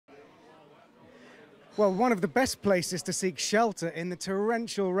Well, one of the best places to seek shelter in the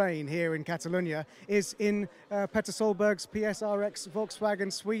torrential rain here in Catalonia is in Peter Solberg's PSRX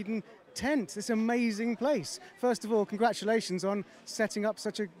Volkswagen Sweden tent, this amazing place. First of all, congratulations on setting up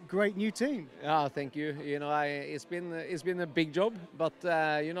such a great new team. Yeah, thank you. You know, it's been a big job, but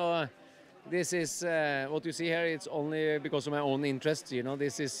you know, this is what you see here. It's only because of my own interest. You know,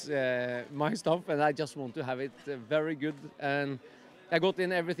 this is my stuff, and I just want to have it very good. And I got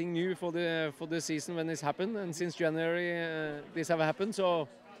in everything new for the season when this happened, and since January this have happened. So,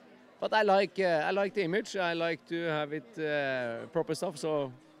 but I like the image. I like to have it proper stuff.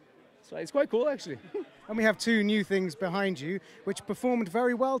 So it's quite cool actually. And we have two new things behind you, which performed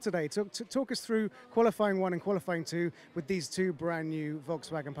very well today. Talk us through qualifying 1 and qualifying 2 with these two brand new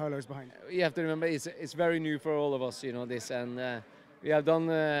Volkswagen Polos behind you. You have to remember it's very new for all of us, you know, this, and we have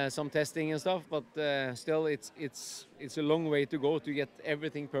done some testing and stuff, but still it's a long way to go to get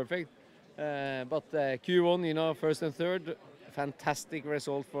everything perfect. But Q1, you know, first and third, fantastic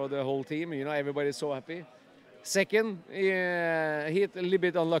result for the whole team. You know, everybody's so happy. Second, hit a little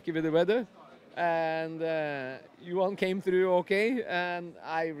bit unlucky with the weather, and Johan came through okay. And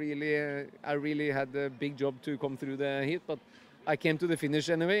I really had a big job to come through the heat, but I came to the finish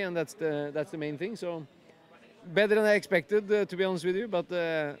anyway, and that's the main thing. So better than I expected, to be honest with you, but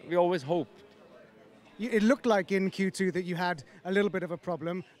we always hope. It looked like in Q2 that you had a little bit of a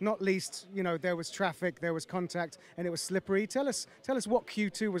problem, not least, you know, there was traffic, there was contact, and it was slippery. Tell us what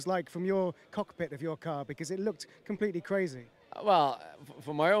Q2 was like from your cockpit of your car, because it looked completely crazy. Well,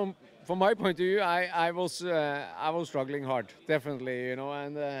 from my point of view, I was struggling hard, definitely, you know,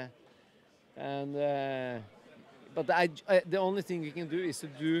 but the only thing you can do is to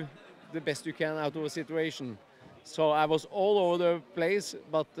do the best you can out of a situation. So I was all over the place,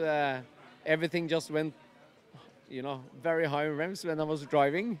 but everything just went, you know, very high revs when I was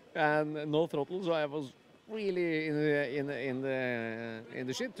driving and no throttle. So I was really in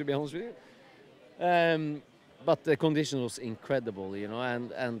the shit, to be honest with you. But the condition was incredible, you know,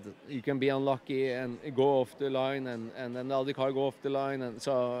 and you can be unlucky and go off the line, and then the other car go off the line, and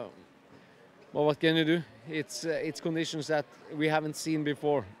so. Well, what can you do? It's conditions that we haven't seen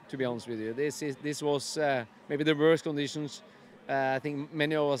before, to be honest with you. This was maybe the worst conditions I think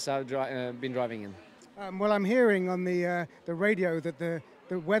many of us have been driving in. Well, I'm hearing on the radio that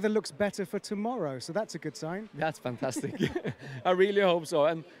the weather looks better for tomorrow, so that's a good sign. That's fantastic. I really hope so.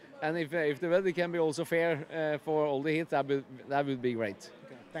 And if the weather can be also fair for all the heat, that would be great.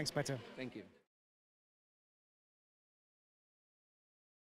 Okay. Thanks, Peter. Thank you.